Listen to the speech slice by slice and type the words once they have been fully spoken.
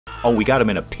Oh, we got them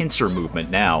in a pincer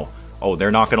movement now. Oh, they're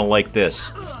not going to like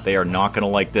this. They are not going to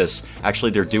like this.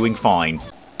 Actually, they're doing fine.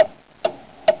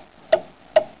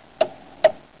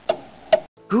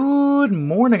 Good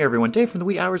morning, everyone. Dave from the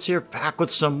Wee Hours here, back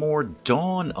with some more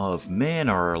Dawn of Man,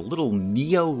 our little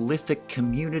Neolithic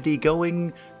community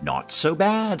going not so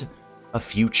bad. A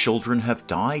few children have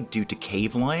died due to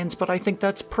cave lions, but I think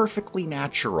that's perfectly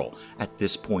natural at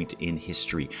this point in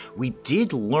history. We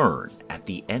did learn at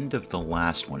the end of the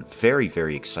last one, very,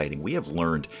 very exciting, we have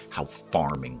learned how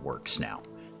farming works now.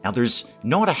 Now, there's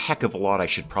not a heck of a lot I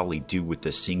should probably do with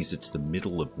this, seeing as it's the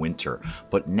middle of winter,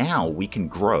 but now we can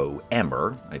grow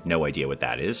emmer, I have no idea what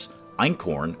that is,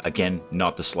 einkorn, again,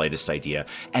 not the slightest idea,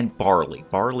 and barley.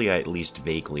 Barley I at least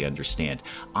vaguely understand.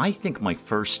 I think my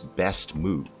first best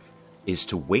move is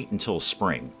to wait until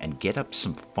spring and get up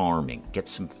some farming, get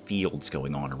some fields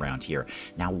going on around here.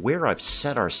 Now, where I've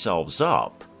set ourselves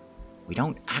up, we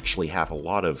don't actually have a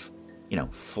lot of,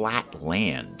 flat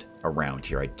land around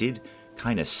here. I did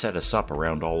kind of set us up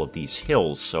around all of these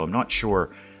hills, so I'm not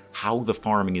sure how the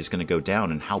farming is going to go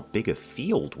down and how big a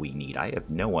field we need. I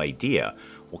have no idea.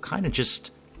 We'll kind of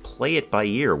just play it by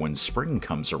ear when spring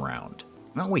comes around.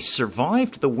 Well, we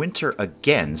survived the winter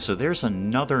again, so there's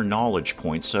another knowledge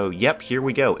point. So, yep, here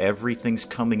we go. Everything's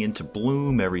coming into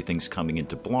bloom. Everything's coming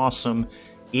into blossom.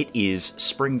 It is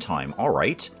springtime. All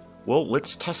right. Well,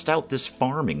 let's test out this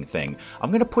farming thing. I'm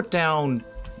going to put down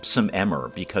some emmer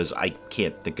because I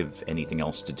can't think of anything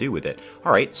else to do with it.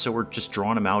 All right, so we're just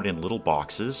drawing them out in little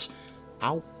boxes.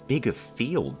 How big a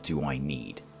field do I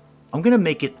need? I'm going to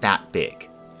make it that big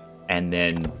and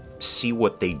then see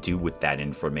what they do with that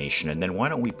information. And then why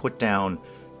don't we put down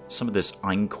some of this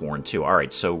einkorn too? All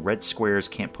right, so red squares,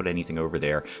 can't put anything over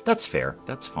there. That's fair.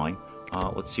 That's fine.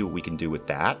 Let's see what we can do with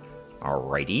that. All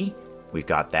righty. We've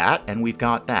got that and we've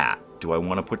got that. Do I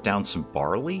want to put down some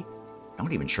barley? I'm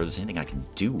not even sure there's anything I can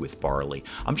do with barley.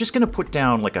 I'm just going to put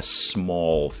down like a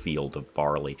small field of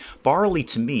barley. Barley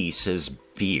to me says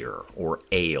beer or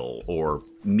ale or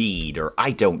mead or I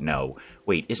don't know.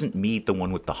 Wait, isn't mead the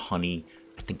one with the honey?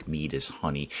 I think mead is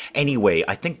honey. Anyway,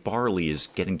 I think barley is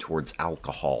getting towards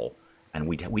alcohol, and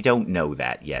we don't know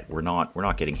that yet. We're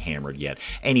not getting hammered yet.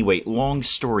 Anyway, long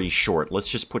story short, let's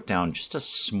just put down just a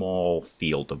small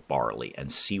field of barley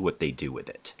and see what they do with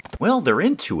it. Well, they're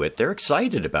into it. They're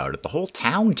excited about it. The whole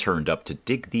town turned up to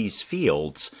dig these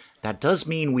fields. That does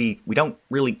mean we don't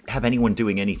really have anyone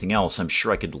doing anything else. I'm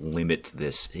sure I could limit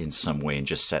this in some way and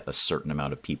just set a certain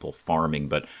amount of people farming,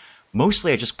 but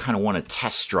mostly I just kind of want to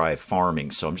test drive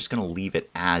farming, so I'm just going to leave it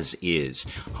as is.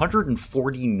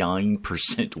 149%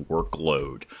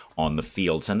 workload on the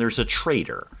fields, and there's a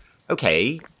trader.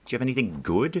 Okay, do you have anything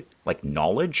good? Like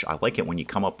knowledge? I like it when you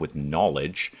come up with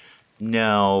knowledge.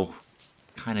 No,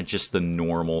 kind of just the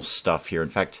normal stuff here. In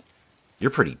fact, you're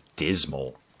pretty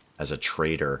dismal as a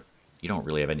trader. You don't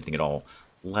really have anything at all.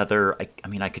 Leather, I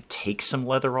mean, I could take some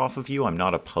leather off of you. I'm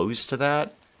not opposed to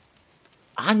that.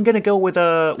 I'm going to go with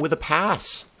a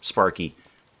pass, Sparky.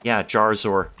 Yeah,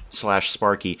 Jarzor /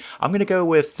 Sparky. I'm going to go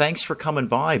with thanks for coming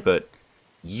by, but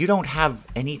you don't have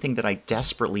anything that I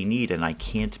desperately need and I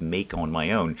can't make on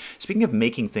my own. Speaking of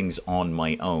making things on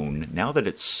my own, now that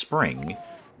it's spring,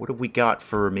 what have we got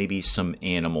for maybe some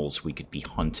animals we could be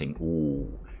hunting?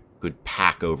 Ooh, good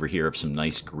pack over here of some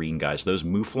nice green guys. Those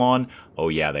mouflon? Oh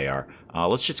yeah, they are.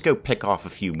 Let's just go pick off a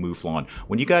few mouflon.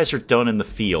 When you guys are done in the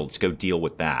fields, go deal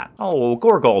with that. Oh,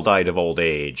 Gorgol died of old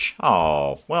age.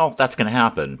 Oh, well, that's going to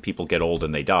happen. People get old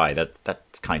and they die.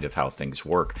 That's kind of how things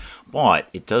work. But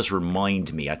it does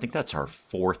remind me, I think that's our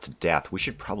 4th death. We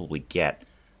should probably get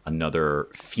another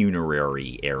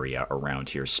funerary area around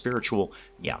here. Spiritual,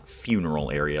 yeah,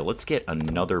 funeral area. Let's get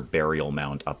another burial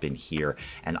mound up in here.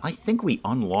 And I think we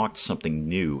unlocked something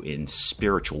new in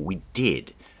spiritual. We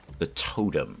did. The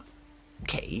totem.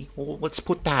 Okay, well, let's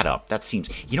put that up. That seems...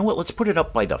 You know what? Let's put it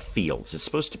up by the fields. It's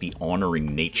supposed to be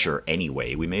honoring nature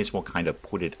anyway. We may as well kind of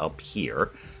put it up here.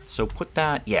 So put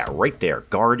that, yeah, right there.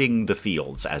 Guarding the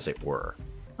fields, as it were.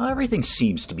 Everything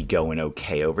seems to be going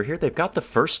okay over here. They've got the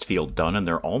first field done, and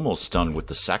they're almost done with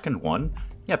the second one.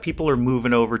 Yeah, people are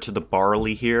moving over to the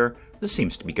barley here. This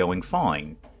seems to be going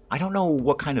fine. I don't know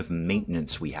what kind of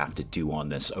maintenance we have to do on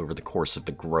this over the course of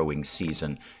the growing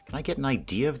season. Can I get an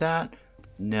idea of that?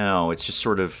 No, it's just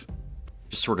sort of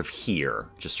here,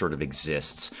 just sort of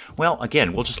exists. Well,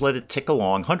 again, we'll just let it tick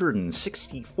along.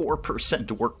 164%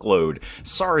 workload.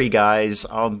 Sorry, guys.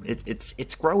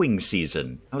 It's growing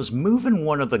season. I was moving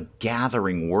one of the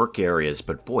gathering work areas,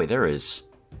 but boy, there's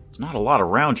not a lot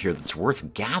around here that's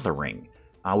worth gathering.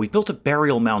 We built a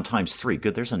burial mound ×3.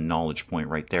 Good, there's a knowledge point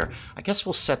right there. I guess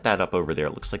we'll set that up over there.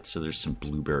 It looks like so there's some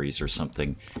blueberries or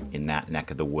something in that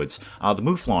neck of the woods. The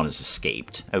mouflon has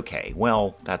escaped. Okay,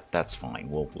 well, that's fine.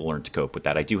 We'll learn to cope with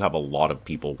that. I do have a lot of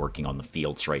people working on the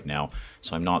fields right now,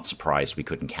 so I'm not surprised we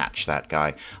couldn't catch that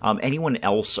guy. Anyone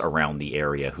else around the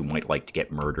area who might like to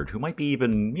get murdered, who might be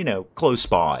even, you know, close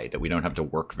by, that we don't have to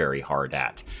work very hard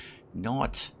at?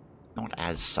 Not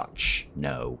as such,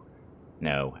 no.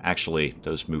 No, actually,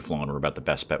 those mouflon are about the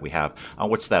best bet we have.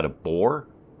 What's that, a boar?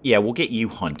 Yeah, we'll get you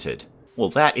hunted. Well,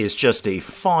 that is just a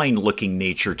fine-looking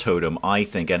nature totem, I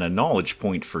think, and a knowledge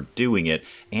point for doing it,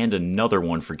 and another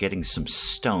one for getting some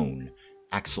stone.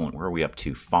 Excellent. Where are we up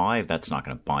to? 5? That's not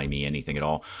going to buy me anything at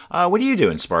all. What are you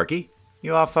doing, Sparky?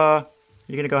 You off, you're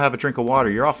going to go have a drink of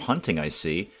water. You're off hunting, I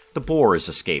see. The boar has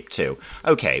escaped, too.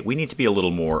 Okay, we need to be a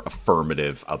little more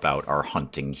affirmative about our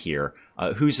hunting here.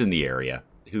 Who's in the area?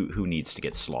 Who needs to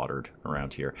get slaughtered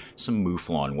around here? Some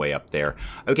mouflon way up there.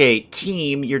 Okay,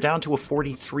 team, you're down to a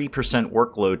 43%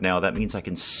 workload now. That means I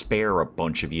can spare a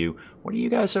bunch of you. What are you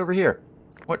guys over here?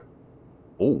 What?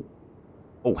 Oh.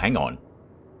 Oh, hang on.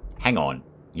 Hang on.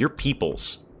 You're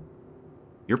peoples.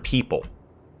 You're people.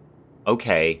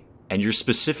 Okay, and you're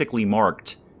specifically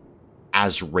marked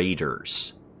as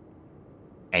raiders.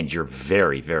 And you're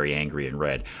very, very angry and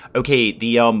red. Okay,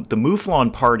 the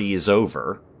mouflon party is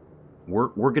over.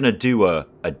 We're going to do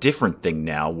a different thing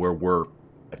now where we're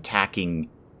attacking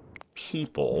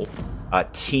people.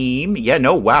 Team. Yeah,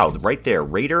 no, wow. Right there.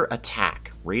 Raider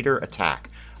attack. Raider attack.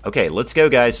 Okay, let's go,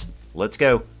 guys. Let's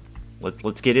go.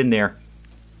 Let's get in there.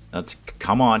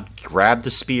 Come on. Grab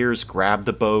the spears. Grab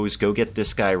the bows. Go get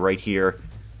this guy right here.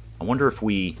 I wonder if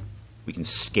we can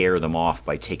scare them off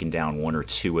by taking down 1 or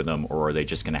 2 of them, or are they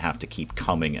just going to have to keep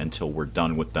coming until we're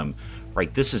done with them?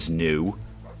 Right, this is new.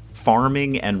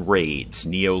 Farming and raids,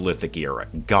 Neolithic era.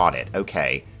 Got it,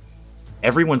 okay.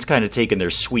 Everyone's kind of taking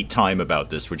their sweet time about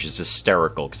this, which is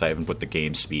hysterical, because I haven't put the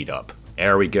game speed up.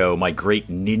 There we go, my great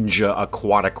ninja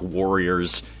aquatic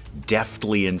warriors,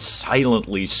 deftly and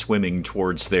silently swimming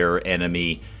towards their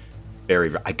enemy.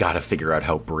 I gotta figure out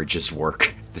how bridges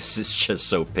work. This is just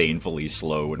so painfully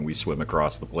slow when we swim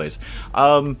across the place.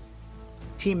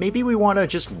 Team, maybe we want to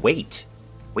just wait.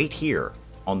 Wait here,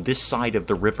 on this side of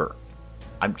the river.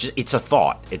 It's a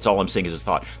thought. It's all I'm saying is a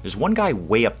thought. There's one guy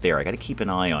way up there. I got to keep an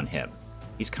eye on him.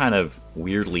 He's kind of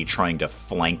weirdly trying to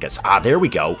flank us. Ah, there we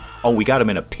go. Oh, we got him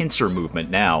in a pincer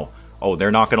movement now. Oh, they're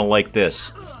not going to like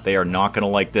this. They are not going to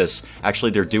like this.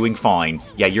 Actually, they're doing fine.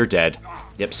 Yeah, you're dead.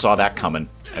 Yep, saw that coming.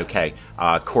 Okay.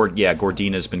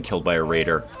 Gordina's been killed by a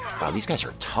raider. Wow, these guys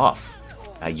are tough.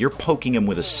 You're poking him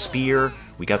with a spear.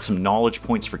 We got some knowledge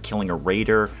points for killing a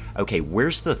raider. Okay,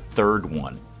 where's the third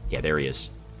one? Yeah, there he is.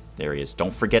 There he is.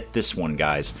 Don't forget this one,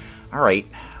 guys. All right.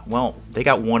 Well, they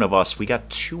got 1 of us. We got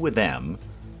 2 of them.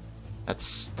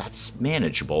 That's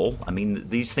manageable. I mean,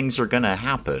 these things are going to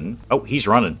happen. Oh, he's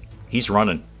running. He's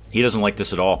running. He doesn't like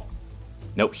this at all.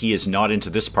 Nope, he is not into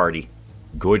this party.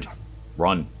 Good.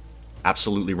 Run.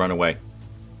 Absolutely run away.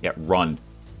 Yeah, run.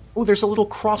 Oh, there's a little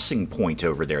crossing point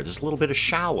over there. There's a little bit of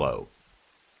shallow.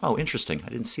 Oh, interesting. I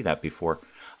didn't see that before.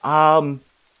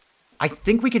 I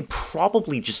think we can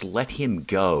probably just let him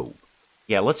go.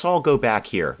 Yeah, let's all go back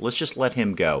here. Let's just let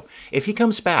him go. If he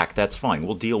comes back, that's fine.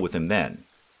 We'll deal with him then.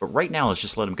 But right now, let's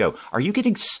just let him go. Are you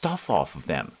getting stuff off of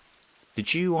them?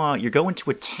 Did you, you're going to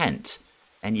a tent,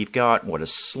 and you've got, what, a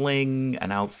sling,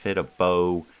 an outfit, a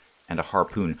bow, and a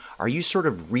harpoon. Are you sort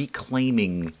of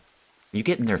reclaiming, are you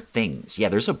getting their things? Yeah,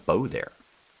 there's a bow there.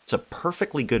 It's a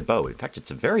perfectly good bow. In fact,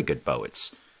 it's a very good bow.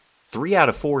 It's 3 out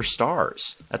of 4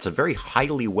 stars. That's a very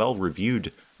highly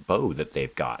well-reviewed bow that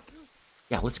they've got.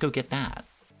 Yeah, let's go get that.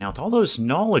 Now, with all those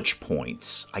knowledge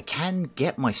points, I can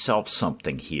get myself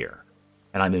something here.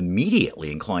 And I'm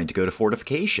immediately inclined to go to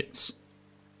fortifications.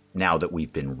 Now that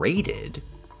we've been raided,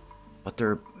 but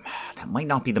that might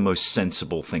not be the most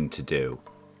sensible thing to do.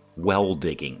 Well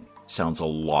digging sounds a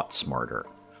lot smarter.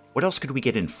 What else could we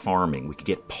get in farming? We could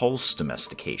get pulse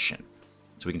domestication.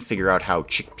 So we can figure out how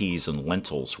chickpeas and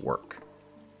lentils work.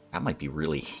 That might be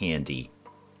really handy.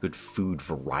 Good food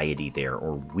variety there,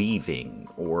 or weaving,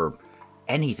 or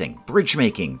anything. Bridge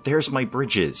making. There's my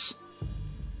bridges.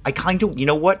 I kind of, you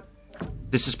know what?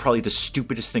 This is probably the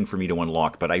stupidest thing for me to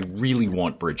unlock, but I really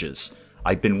want bridges.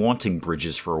 I've been wanting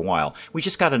bridges for a while. We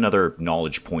just got another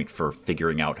knowledge point for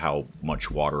figuring out how much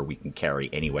water we can carry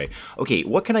anyway. Okay,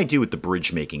 what can I do with the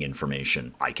bridge making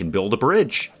information? I can build a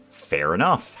bridge. Fair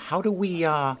enough. How do we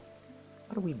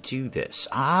do this?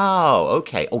 Oh,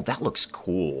 okay. Oh, that looks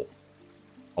cool.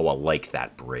 Oh, I like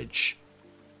that bridge.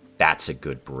 That's a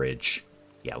good bridge.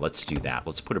 Yeah, let's do that.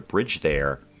 Let's put a bridge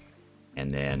there.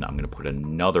 And then I'm going to put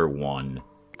another one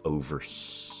over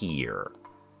here.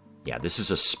 Yeah, this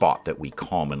is a spot that we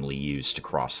commonly use to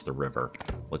cross the river.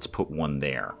 Let's put one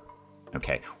there.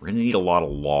 Okay, we're going to need a lot of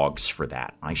logs for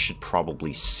that. I should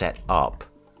probably set up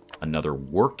another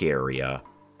work area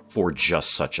for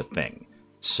just such a thing.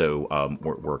 So,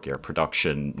 work area,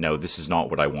 production. No, this is not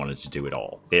what I wanted to do at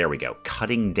all. There we go.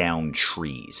 Cutting down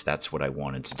trees. That's what I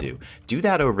wanted to do. Do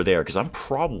that over there, because I'm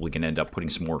probably going to end up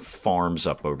putting some more farms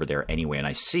up over there anyway. And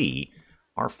I see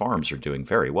our farms are doing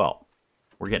very well.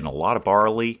 We're getting a lot of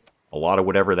barley, a lot of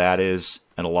whatever that is,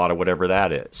 and a lot of whatever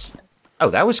that is.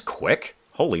 Oh, that was quick.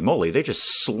 Holy moly, they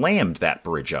just slammed that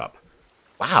bridge up.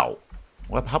 Wow.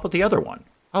 Well, how about the other one?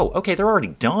 Oh, okay, they're already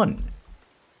done.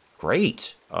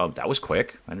 Great. That was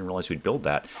quick. I didn't realize we'd build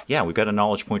that. Yeah, we've got a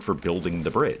knowledge point for building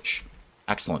the bridge.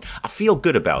 Excellent. I feel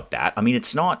good about that. I mean,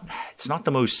 it's not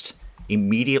the most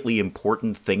immediately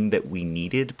important thing that we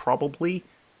needed, probably,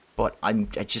 but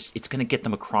it's going to get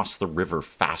them across the river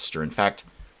faster. In fact,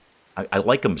 I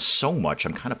like them so much,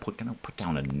 I'm kind of going to put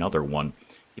down another one.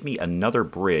 Give me another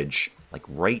bridge, like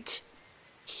right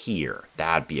here.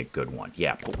 That'd be a good one.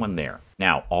 Yeah, put one there.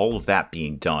 Now, all of that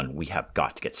being done, we have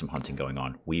got to get some hunting going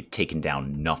on. We've taken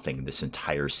down nothing this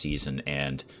entire season,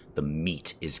 and the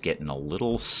meat is getting a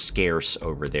little scarce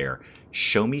over there.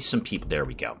 Show me some people. There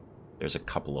we go. There's a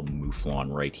couple of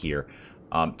mouflon right here.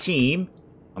 Team,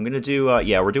 I'm going to do,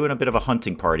 yeah, we're doing a bit of a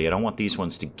hunting party. I don't want these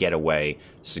ones to get away,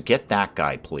 so get that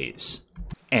guy, please.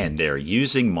 And they're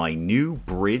using my new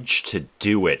bridge to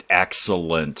do it.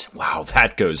 Excellent. Wow,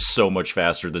 that goes so much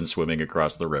faster than swimming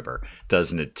across the river,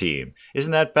 doesn't it, team?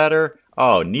 Isn't that better?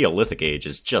 Oh, Neolithic age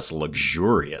is just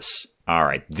luxurious. All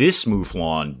right, this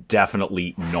mouflon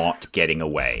definitely not getting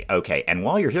away. Okay, and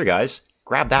while you're here, guys,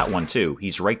 grab that one too.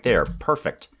 He's right there.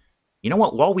 Perfect. You know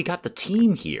what? While we got the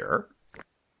team here,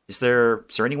 is there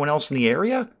anyone else in the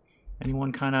area?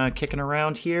 Anyone kind of kicking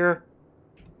around here?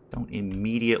 Don't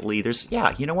immediately...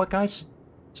 Yeah, you know what, guys?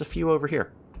 There's a few over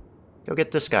here. Go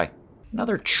get this guy.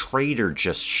 Another trader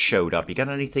just showed up. You got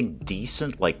anything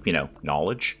decent, like, you know,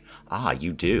 knowledge? Ah,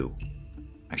 you do.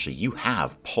 Actually, you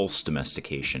have pulse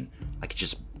domestication. I could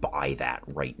just buy that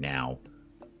right now.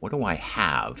 What do I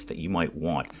have that you might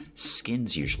want?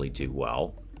 Skins usually do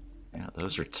well. Yeah,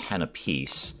 those are 10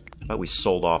 apiece. But we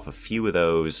sold off a few of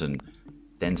those and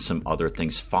then some other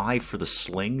things. 5 for the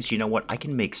slings. You know what? I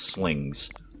can make slings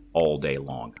all day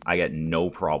long. I got no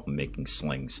problem making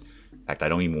slings. In fact, I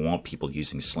don't even want people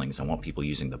using slings. I want people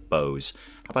using the bows.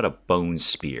 How about a bone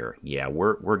spear? Yeah,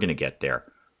 we're going to get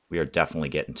there. We are definitely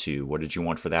getting to... What did you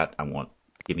want for that?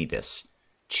 Give me this.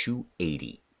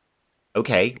 280.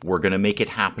 Okay, we're going to make it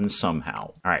happen somehow.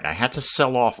 All right, I had to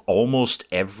sell off almost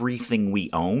everything we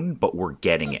own, but we're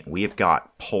getting it. We have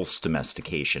got pulse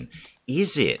domestication.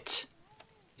 Is it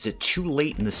too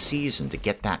late in the season to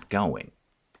get that going?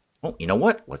 Well, you know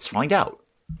what? Let's find out.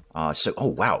 Oh,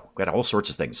 wow. Got all sorts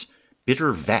of things.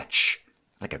 Bitter Vetch.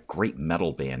 Like a great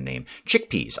metal band name.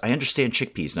 Chickpeas. I understand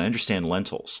chickpeas, and I understand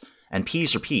lentils. And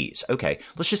peas are peas. Okay,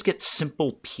 let's just get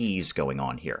simple peas going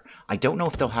on here. I don't know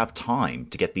if they'll have time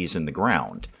to get these in the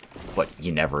ground, but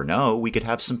you never know. We could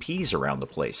have some peas around the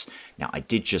place. Now, I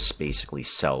did just basically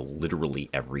sell literally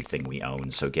everything we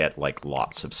own, so get, like,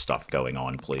 lots of stuff going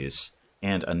on, please.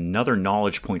 And another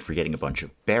knowledge point for getting a bunch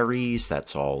of berries.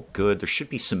 That's all good. There should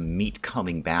be some meat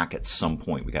coming back at some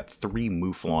point. We got 3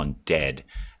 mouflon dead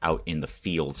out in the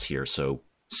fields here, so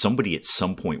somebody at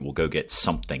some point will go get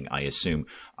something, I assume.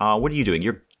 What are you doing?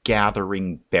 You're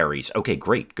gathering berries. Okay,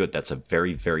 great. Good. That's a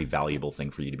very, very valuable thing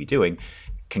for you to be doing.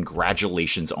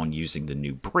 Congratulations on using the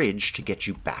new bridge to get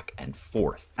you back and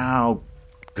forth. Oh,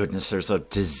 goodness, there's a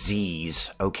disease.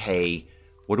 Okay,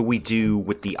 what do we do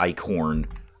with the einkorn?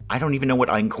 I don't even know what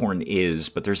einkorn is,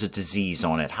 but there's a disease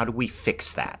on it. How do we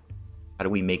fix that? How do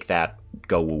we make that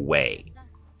go away?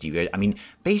 Do you guys, I mean,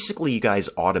 basically you guys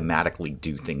automatically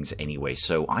do things anyway,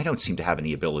 so I don't seem to have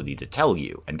any ability to tell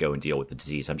you and go and deal with the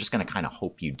disease. I'm just going to kind of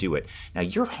hope you do it. Now,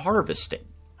 you're harvesting.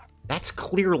 That's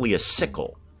clearly a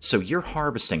sickle, so you're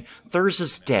harvesting.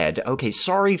 Thurza's dead. Okay,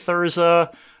 sorry,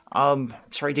 Thurza.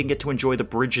 Sorry I didn't get to enjoy the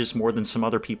bridges more than some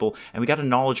other people. And we got a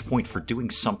knowledge point for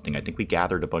doing something. I think we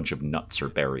gathered a bunch of nuts or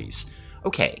berries.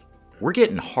 Okay, we're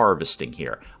getting harvesting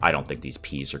here. I don't think these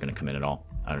peas are going to come in at all.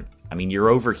 I mean, you're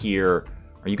over here.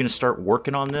 Are you going to start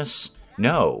working on this?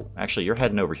 No. Actually, you're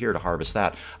heading over here to harvest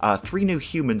that. 3 new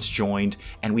humans joined,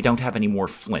 and we don't have any more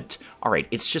flint. All right,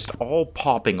 it's just all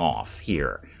popping off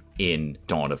here in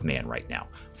Dawn of Man right now.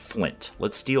 Flint.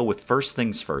 Let's deal with first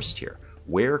things first here.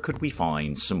 Where could we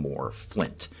find some more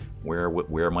flint?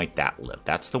 Where might that live?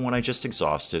 That's the one I just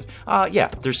exhausted. Yeah,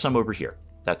 there's some over here.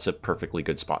 That's a perfectly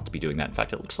good spot to be doing that. In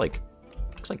fact, it looks like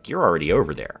Looks like you're already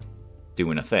over there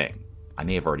doing a thing. I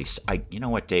may have already... you know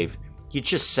what, Dave? You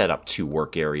just set up 2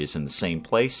 work areas in the same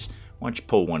place. Why don't you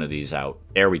pull one of these out?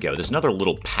 There we go. There's another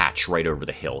little patch right over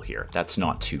the hill here. That's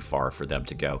not too far for them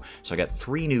to go. So I got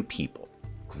 3 new people.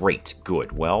 Great.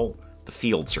 Good. Well, the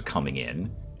fields are coming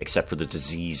in, except for the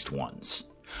diseased ones.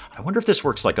 I wonder if this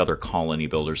works like other colony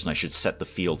builders, and I should set the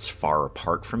fields far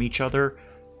apart from each other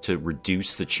to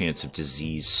reduce the chance of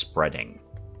disease spreading.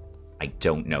 I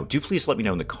don't know. Do please let me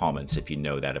know in the comments if you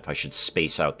know that, if I should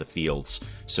space out the fields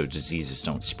so diseases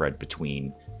don't spread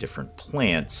between different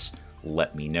plants.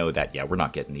 Let me know that. Yeah, we're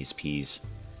not getting these peas.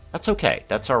 That's okay.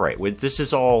 That's all right.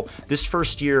 This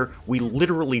first year, we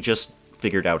literally just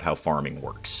figured out how farming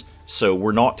works. So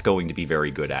we're not going to be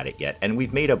very good at it yet, and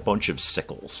we've made a bunch of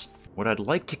sickles. What I'd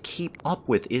like to keep up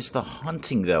with is the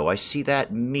hunting, though. I see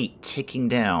that meat ticking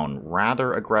down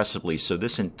rather aggressively, so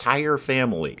this entire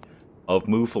family of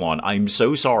Mouflon, I'm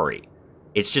so sorry.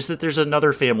 It's just that there's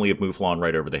another family of Mouflon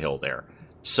right over the hill there.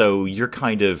 So you're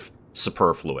kind of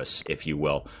superfluous, if you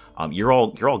will. You're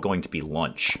all going to be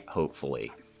lunch,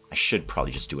 hopefully. I should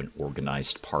probably just do an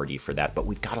organized party for that, but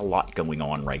we've got a lot going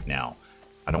on right now.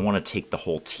 I don't want to take the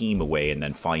whole team away and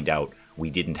then find out we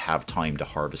didn't have time to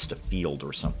harvest a field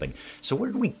or something. So what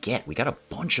did we get? We got a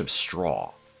bunch of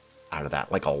straw out of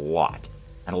that, like a lot.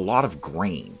 And a lot of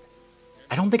grain.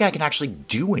 I don't think I can actually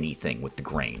do anything with the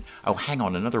grain. Oh, hang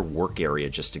on, another work area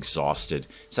just exhausted.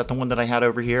 Is that the one that I had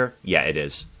over here? Yeah, it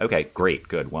is. Okay, great,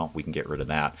 good. Well, we can get rid of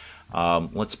that.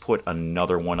 Let's put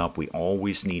another one up. We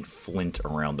always need flint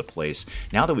around the place.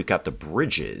 Now that we've got the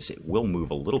bridges, it will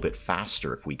move a little bit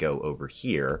faster if we go over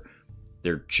here.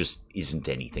 There just isn't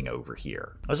anything over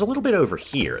here. There's a little bit over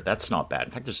here. That's not bad.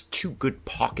 In fact, there's 2 good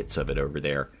pockets of it over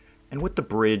there. And with the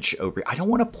bridge over... I don't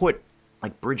want to put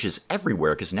like bridges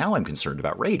everywhere, because now I'm concerned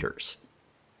about raiders.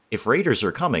 If raiders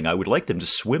are coming, I would like them to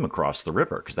swim across the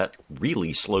river, because that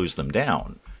really slows them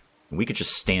down. And we could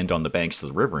just stand on the banks of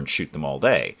the river and shoot them all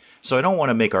day. So I don't want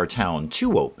to make our town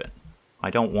too open. I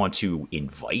don't want to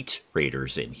invite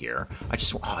raiders in here. I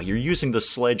just... Oh, you're using the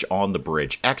sledge on the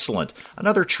bridge. Excellent.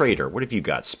 Another trader. What have you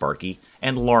got, Sparky?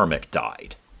 And Larmick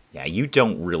died. Yeah, you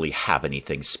don't really have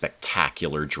anything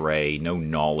spectacular, Dre. No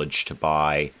knowledge to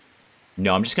buy.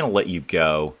 No, I'm just going to let you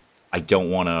go. I don't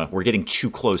want to... We're getting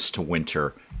too close to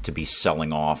winter to be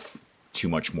selling off too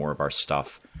much more of our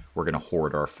stuff. We're going to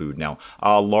hoard our food now.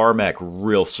 Larmac,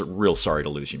 real sorry to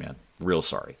lose you, man. Real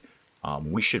sorry.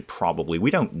 We should probably...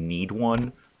 We don't need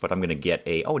one, but I'm going to get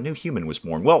a... Oh, a new human was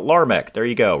born. Well, Larmac, there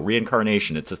you go.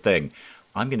 Reincarnation, it's a thing.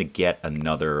 I'm going to get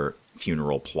another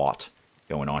funeral plot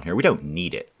going on here. We don't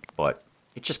need it, but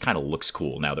it just kind of looks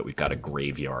cool now that we've got a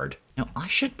graveyard. Now, I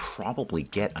should probably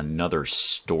get another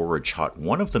storage hut.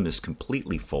 One of them is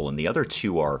completely full, and the other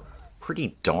 2 are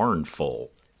pretty darn full.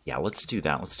 Yeah, let's do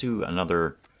that. Let's do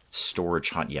another storage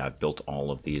hut. Yeah, I've built all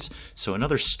of these. So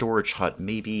another storage hut,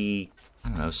 maybe, I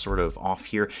don't know, sort of off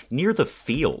here. Near the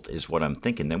field is what I'm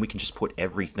thinking. Then we can just put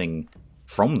everything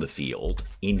from the field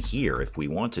in here if we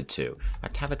wanted to. In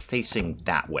fact, have it facing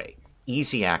that way.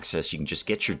 Easy access. You can just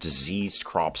get your diseased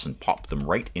crops and pop them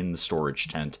right in the storage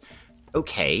tent.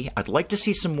 Okay, I'd like to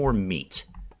see some more meat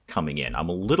coming in. I'm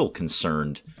a little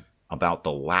concerned about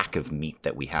the lack of meat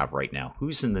that we have right now.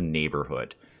 Who's in the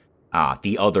neighborhood? Ah,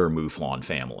 the other Mouflon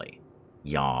family.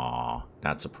 Yeah,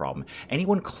 that's a problem.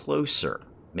 Anyone closer?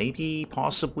 Maybe,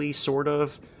 possibly, sort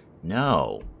of?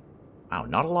 No. Wow,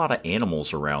 not a lot of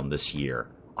animals around this year.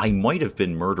 I might have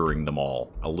been murdering them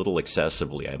all a little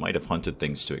excessively. I might have hunted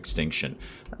things to extinction.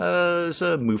 There's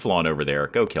a Mouflon over there.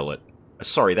 Go kill it.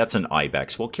 Sorry, that's an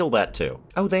ibex. We'll kill that too.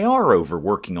 Oh, they are over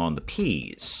working on the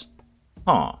peas.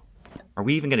 Huh. Are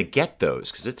we even going to get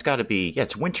those? Because it's got to be... Yeah,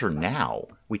 it's winter now.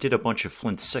 We did a bunch of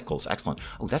flint sickles. Excellent.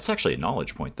 Oh, that's actually a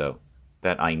knowledge point, though,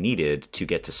 that I needed to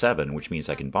get to 7, which means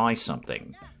I can buy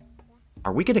something.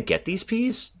 Are we going to get these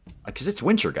peas? Because it's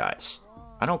winter, guys.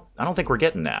 I don't think we're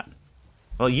getting that.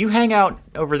 Well, you hang out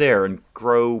over there and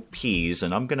grow peas,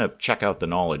 and I'm going to check out the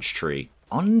knowledge tree.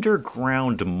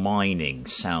 Underground mining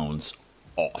sounds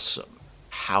awesome.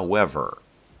 However,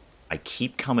 I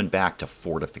keep coming back to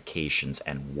fortifications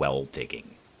and well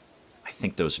digging. I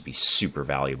think those would be super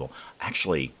valuable.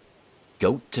 Actually,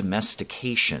 goat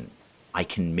domestication. I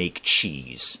can make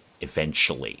cheese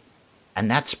eventually. And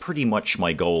that's pretty much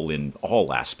my goal in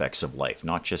all aspects of life,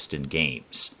 not just in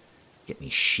games. Get me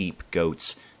sheep,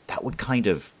 goats. That would kind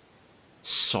of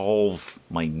solve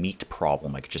my meat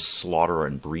problem. I could just slaughter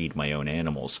and breed my own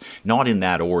animals. Not in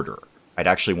that order. I'd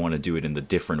actually want to do it in the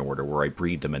different order where I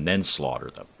breed them and then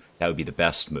slaughter them. That would be the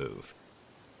best move.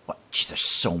 But geez, there's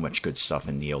so much good stuff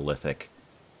in Neolithic.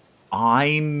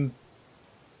 I'm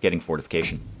getting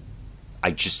fortification.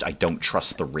 I don't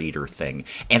trust the raider thing.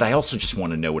 And I also just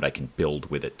want to know what I can build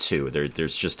with it, too.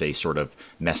 There's just a sort of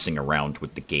messing around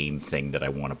with the game thing that I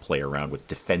want to play around with.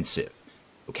 Defensive.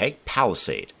 Okay,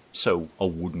 palisade. So, a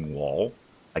wooden wall,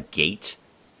 a gate,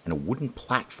 and a wooden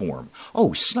platform.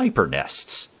 Oh, sniper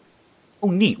nests. Oh,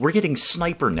 neat. We're getting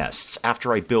sniper nests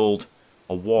after I build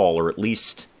a wall, or at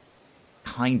least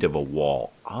kind of a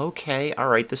wall. Okay,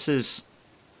 alright, this is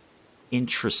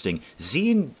interesting.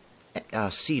 Z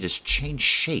and seed has changed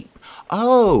shape.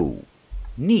 Oh,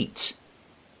 neat.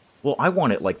 Well, I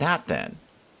want it like that then.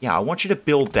 Yeah, I want you to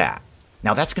build that.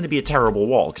 Now, that's going to be a terrible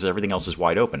wall because everything else is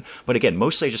wide open. But again,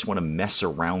 mostly I just want to mess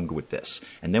around with this.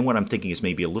 And then what I'm thinking is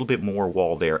maybe a little bit more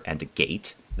wall there and a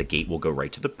gate. The gate will go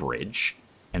right to the bridge.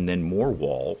 And then more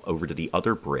wall over to the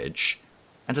other bridge.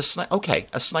 And a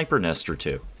sniper nest or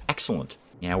two. Excellent.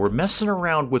 Yeah, we're messing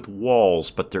around with walls,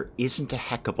 but there isn't a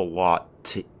heck of a lot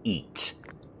to eat.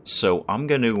 So I'm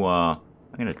going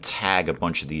to tag a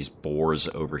bunch of these boars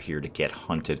over here to get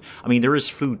hunted. I mean, there is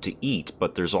food to eat,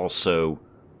 but there's also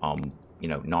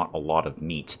not a lot of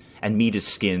meat. And meat is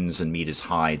skins and meat is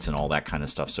hides and all that kind of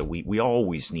stuff. So we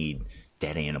always need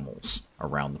dead animals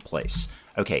around the place.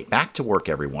 Okay, back to work,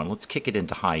 everyone. Let's kick it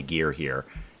into high gear here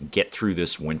and get through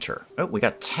this winter. Oh, we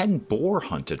got 10 boar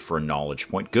hunted for a knowledge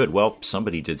point. Good. Well,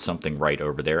 somebody did something right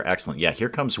over there. Excellent. Yeah, here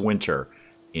comes winter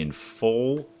in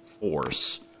full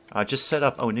force. Just set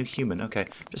up... Oh, new human. Okay.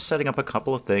 Just setting up a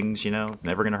couple of things,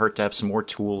 Never going to hurt to have some more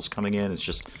tools coming in. It's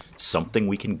just something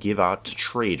we can give out to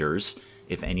traders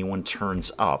if anyone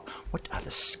turns up.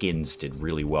 The skins did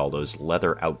really well. Those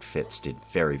leather outfits did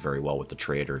very, very well with the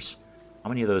traders. How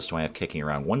many of those do I have kicking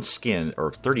around? 1 skin,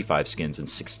 or 35 skins and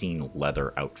 16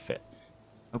 leather outfit.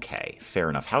 Okay, fair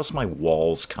enough. How's my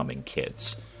walls coming,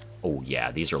 kids? Oh,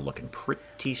 yeah, these are looking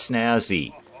pretty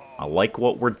snazzy. I like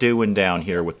what we're doing down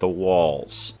here with the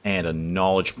walls. And a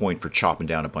knowledge point for chopping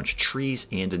down a bunch of trees,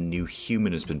 and a new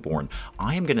human has been born.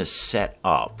 I am going to set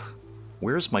up...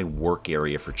 Where's my work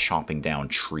area for chopping down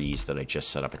trees that I just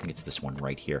set up? I think it's this one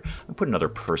right here. I'm going to put another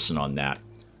person on that.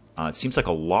 It seems like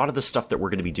a lot of the stuff that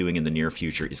we're going to be doing in the near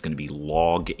future is going to be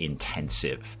log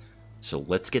intensive. So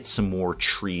let's get some more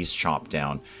trees chopped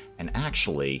down. And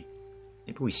actually,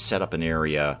 maybe we set up an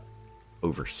area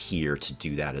over here to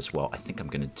do that as well. I think I'm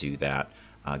going to do that.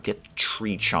 Get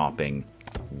tree chopping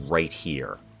right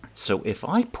here. So if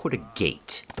I put a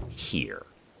gate here,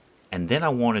 and then I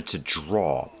wanted to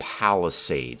draw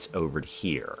palisades over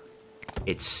here,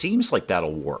 it seems like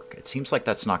that'll work. It seems like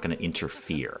that's not going to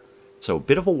interfere. So a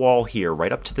bit of a wall here,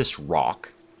 right up to this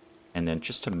rock. And then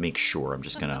just to make sure, I'm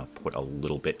just going to put a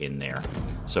little bit in there.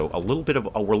 So a little bit of...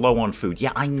 Oh, we're low on food.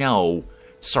 Yeah, I know.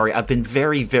 Sorry, I've been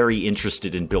very, very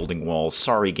interested in building walls.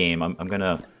 Sorry, game. I'm going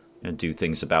to do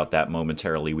things about that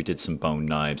momentarily. We did some bone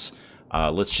knives.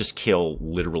 Let's just kill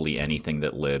literally anything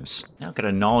that lives. Now I've got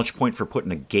a knowledge point for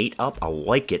putting a gate up. I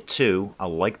like it, too. I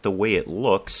like the way it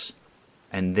looks.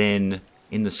 And then...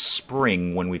 in the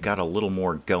spring, when we've got a little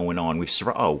more going on, we've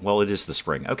survived... Oh, well, it is the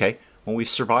spring. Okay. Well, we've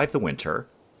survived the winter.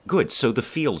 Good. So the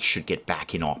fields should get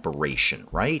back in operation,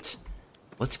 right?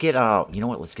 Let's get, you know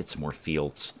what? Let's get some more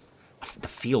fields. The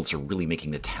fields are really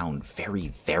making the town very,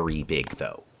 very big,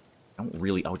 though. I don't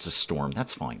really... Oh, it's a storm.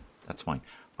 That's fine. That's fine.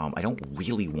 I don't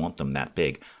really want them that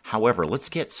big. However, let's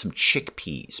get some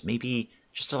chickpeas. Maybe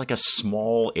just like a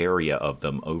small area of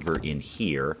them over in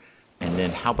here. And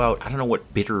then how about, I don't know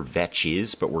what bitter vetch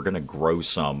is, but we're going to grow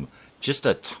some, just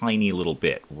a tiny little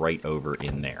bit right over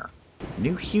in there.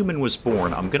 New human was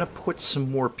born. I'm going to put some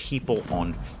more people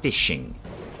on fishing.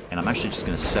 And I'm actually just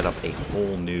going to set up a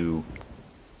whole new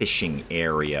fishing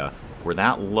area. We're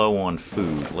that low on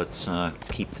food. Let's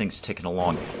keep things ticking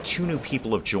along. 2 new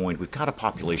people have joined. We've got a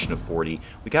population of 40.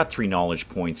 We got 3 knowledge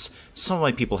points. Some of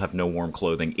my people have no warm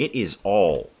clothing. It is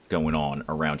all going on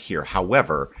around here.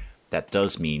 However... that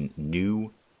does mean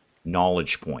new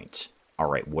knowledge point.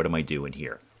 Alright, what am I doing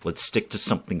here? Let's stick to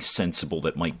something sensible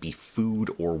that might be food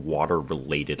or water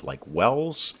related, like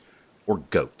wells or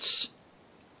goats.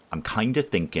 I'm kind of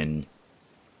thinking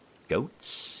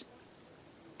goats?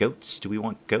 Goats? Do we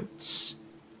want goats?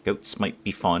 Goats might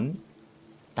be fun.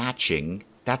 Thatching.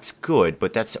 That's good,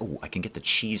 but that's... Oh, I can get the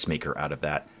cheesemaker out of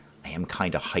that. I am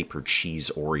kind of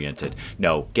hyper-cheese-oriented.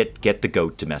 No, get the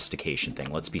goat domestication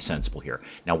thing. Let's be sensible here.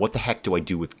 Now, what the heck do I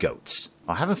do with goats?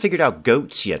 I haven't figured out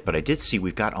goats yet, but I did see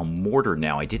we've got a mortar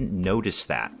now. I didn't notice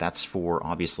that. That's for,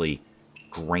 obviously,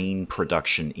 grain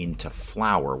production into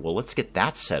flour. Well, let's get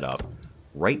that set up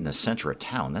right in the center of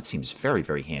town. That seems very,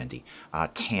 very handy.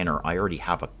 Tanner, I already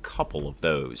have a couple of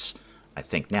those, I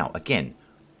think. Now, again,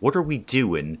 what are we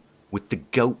doing with the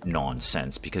goat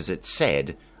nonsense? Because it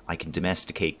said... I can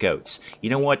domesticate goats. You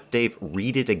know what, Dave?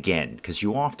 Read it again, because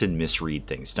you often misread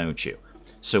things, don't you?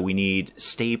 So we need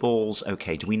stables.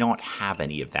 Okay, do we not have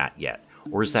any of that yet?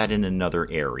 Or is that in another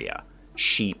area?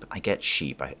 Sheep. I get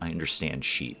sheep. I understand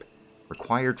sheep.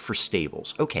 Required for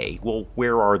stables. Okay, well,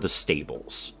 where are the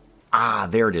stables? Ah,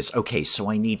 there it is. Okay,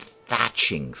 so I need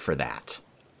thatching for that.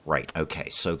 Right, okay,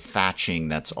 so thatching,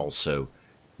 that's also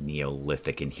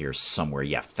Neolithic in here somewhere.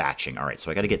 Yeah, thatching. All right,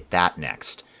 so I got to get that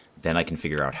next. Then I can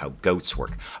figure out how goats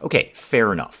work. Okay,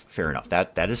 fair enough, fair enough.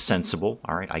 That is sensible.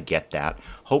 All right, I get that.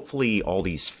 Hopefully all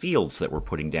these fields that we're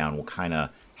putting down will kind of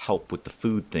help with the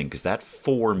food thing, because that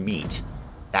 4 meat,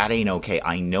 that ain't okay.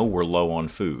 I know we're low on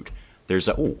food. There's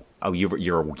a... Oh,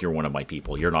 you're one of my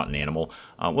people. You're not an animal.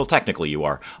 Well, technically you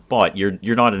are, but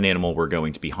you're not an animal we're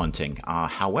going to be hunting.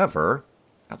 However,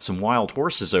 got some wild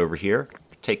horses over here.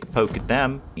 Take a poke at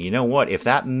them. You know what? If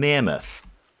that mammoth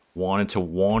wanted to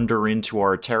wander into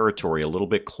our territory a little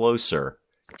bit closer,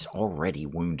 he's already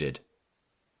wounded.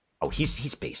 Oh,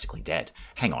 he's basically dead.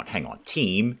 Hang on.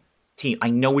 Team. I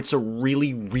know it's a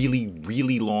really, really,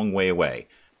 really long way away,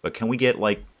 but can we get,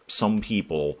 like, some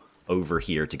people over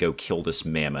here to go kill this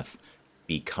mammoth,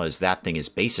 because that thing is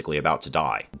basically about to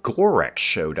die. Gorek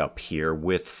showed up here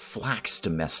with flax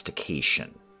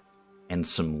domestication and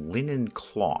some linen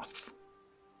cloth.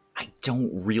 I don't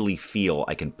really feel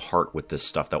I can part with this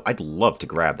stuff, though. I'd love to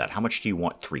grab that. How much do you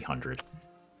want? 300.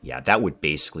 Yeah, that would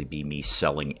basically be me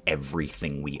selling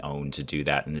everything we own to do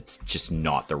that, and it's just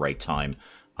not the right time.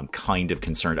 I'm kind of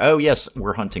concerned. Oh, yes,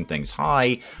 we're hunting things.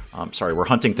 Hi. Sorry, we're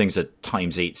hunting things at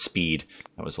 ×8 speed.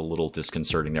 That was a little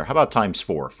disconcerting there. How about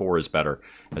 ×4? 4 is better.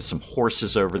 There's some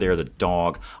horses over there, the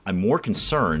dog. I'm more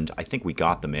concerned. I think we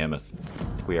got the mammoth.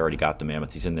 I think we already got the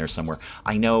mammoth. He's in there somewhere.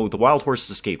 I know the wild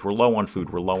horses escaped. We're low on food.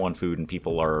 We're low on food, and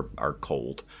people are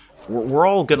cold. We're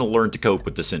all going to learn to cope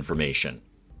with this information.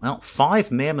 Well, 5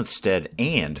 mammoths dead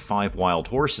and 5 wild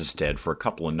horses dead for a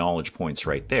couple of knowledge points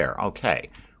right there. Okay.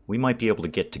 We might be able to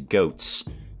get to goats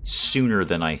sooner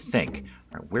than I think.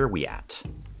 All right, where are we at?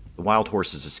 The wild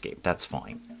horses escaped. That's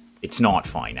fine. It's not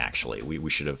fine, actually. We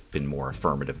should have been more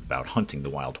affirmative about hunting the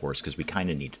wild horse, because we kind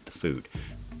of needed the food.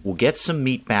 We'll get some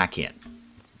meat back in.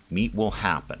 Meat will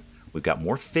happen. We've got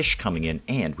more fish coming in,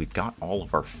 and we've got all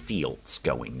of our fields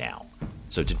going now.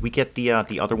 So did we get the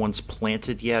other ones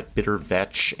planted yet? Bitter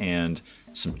vetch and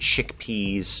some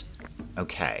chickpeas.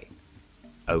 Okay.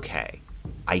 Okay.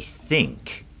 I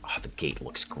think... Oh, the gate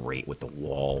looks great with the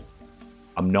wall.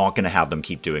 I'm not going to have them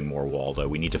keep doing more wall, though.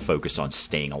 We need to focus on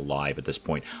staying alive at this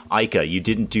point. Ica, you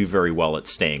didn't do very well at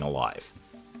staying alive.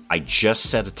 I just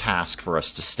set a task for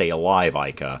us to stay alive,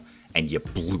 Ica, and you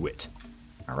blew it.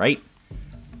 Alright?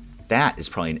 That is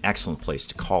probably an excellent place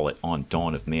to call it on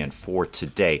Dawn of Man for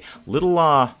today. Little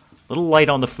light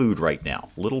on the food right now.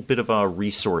 Little bit of a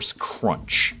resource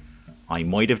crunch. I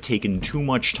might have taken too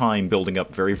much time building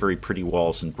up very, very pretty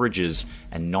walls and bridges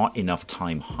and not enough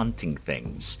time hunting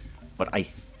things. But I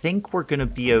think we're going to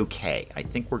be okay. I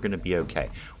think we're going to be okay.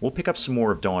 We'll pick up some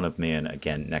more of Dawn of Man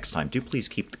again next time. Do please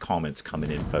keep the comments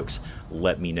coming in, folks.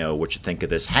 Let me know what you think of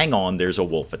this. Hang on, there's a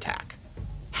wolf attack.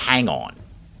 Hang on.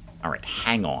 All right,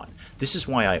 hang on. This is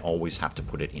why I always have to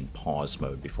put it in pause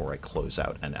mode before I close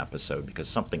out an episode, because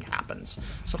something happens.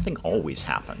 Something always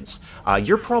happens.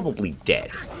 You're probably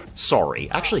dead. Sorry.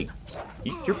 Actually,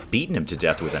 you're beating him to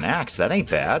death with an axe. That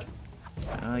ain't bad.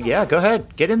 Yeah, go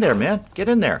ahead. Get in there, man. Get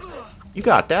in there. You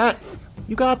got that.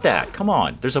 You got that. Come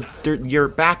on. Your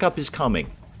backup is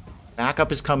coming.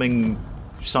 Backup is coming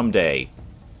someday.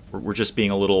 We're just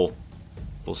being a little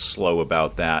slow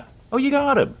about that. Oh, you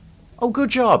got him. Oh, good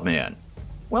job, man.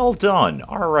 Well done.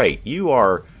 All right, you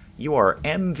are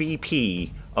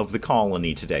MVP of the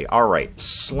colony today. All right,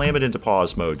 slam it into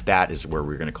pause mode. That is where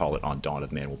we're going to call it on Dawn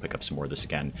of Man. We'll pick up some more of this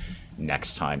again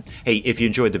next time. Hey, if you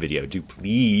enjoyed the video, do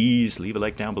please leave a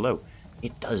like down below.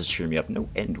 It does cheer me up no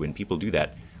end when people do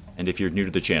that. And if you're new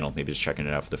to the channel, maybe just checking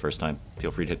it out for the first time,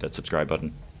 feel free to hit that subscribe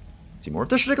button. See more of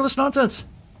this ridiculous nonsense.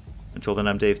 Until then,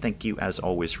 I'm Dave. Thank you, as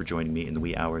always, for joining me in the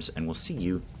wee hours, and we'll see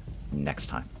you next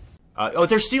time. Oh,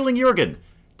 they're stealing Jurgen!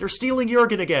 They're stealing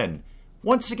Jurgen again!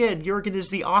 Once again, Jurgen is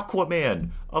the Aquaman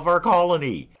of our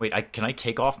colony! Wait, can I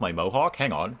take off my mohawk?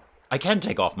 Hang on. I can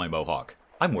take off my mohawk.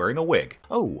 I'm wearing a wig.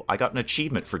 Oh, I got an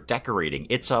achievement for decorating.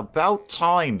 It's about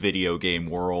time, video game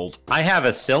world. I have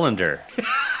a cylinder.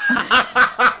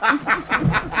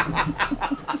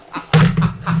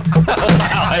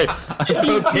 I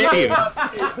broke Dave.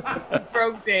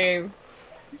 Broke Dave.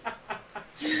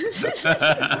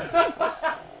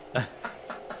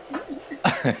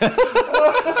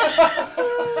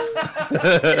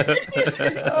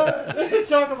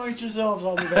 Talk amongst yourselves,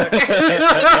 I'll be back.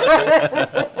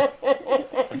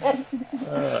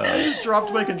 I just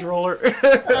dropped my controller.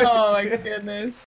 Oh my goodness.